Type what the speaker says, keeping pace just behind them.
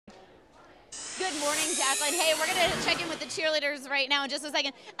Good morning, Jacqueline. Hey, we're going to check in with the cheerleaders right now in just a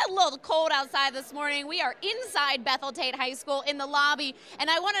second. A little cold outside this morning. We are inside Bethel-Tate High School in the lobby, and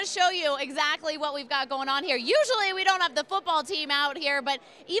I want to show you exactly what we've got going on here. Usually we don't have the football team out here, but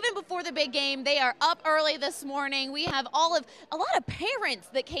even before the big game, they are up early this morning. We have a lot of parents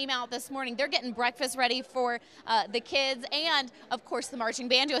that came out this morning. They're getting breakfast ready for the kids and, of course, the marching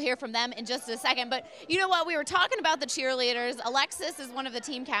band. You'll hear from them in just a second. But you know what? We were talking about the cheerleaders. Alexis is one of the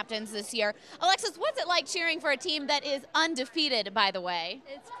team captains this year. Alexis, what's it like cheering for a team that is undefeated, by the way?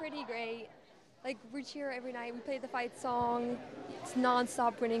 It's pretty great. Like, we cheer every night. We play the fight song. It's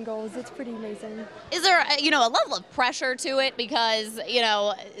nonstop winning goals. It's pretty amazing. Is there, a level of pressure to it because,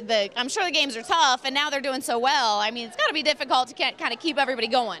 I'm sure the games are tough, and now they're doing so well. I mean, it's got to be difficult to kind of keep everybody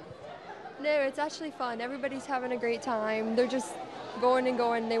going. No, it's actually fun. Everybody's having a great time. They're just going and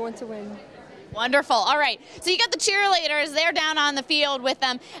going. They want to win. Wonderful. All right. So you got the cheerleaders. They're down on the field with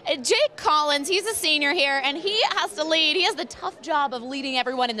them. Jake Collins, he's a senior here, and he has to lead. He has the tough job of leading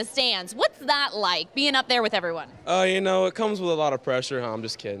everyone in the stands. What's that like, being up there with everyone? It comes with a lot of pressure. I'm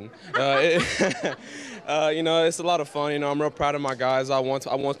just kidding. It's a lot of fun. I'm real proud of my guys. I once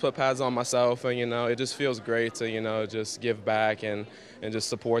put pads on myself, and, it just feels great to, just give back and just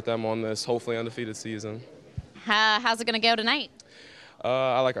support them on this hopefully undefeated season. How's it going to go tonight?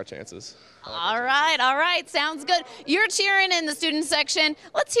 I like our chances. All right. Sounds good. You're cheering in the student section.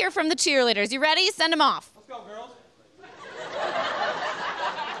 Let's hear from the cheerleaders. You ready? Send them off. Let's go, girls.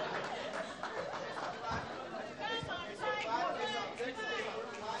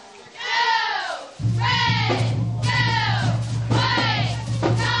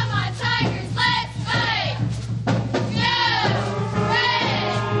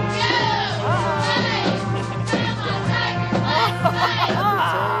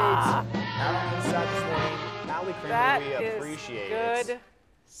 That is good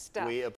stuff.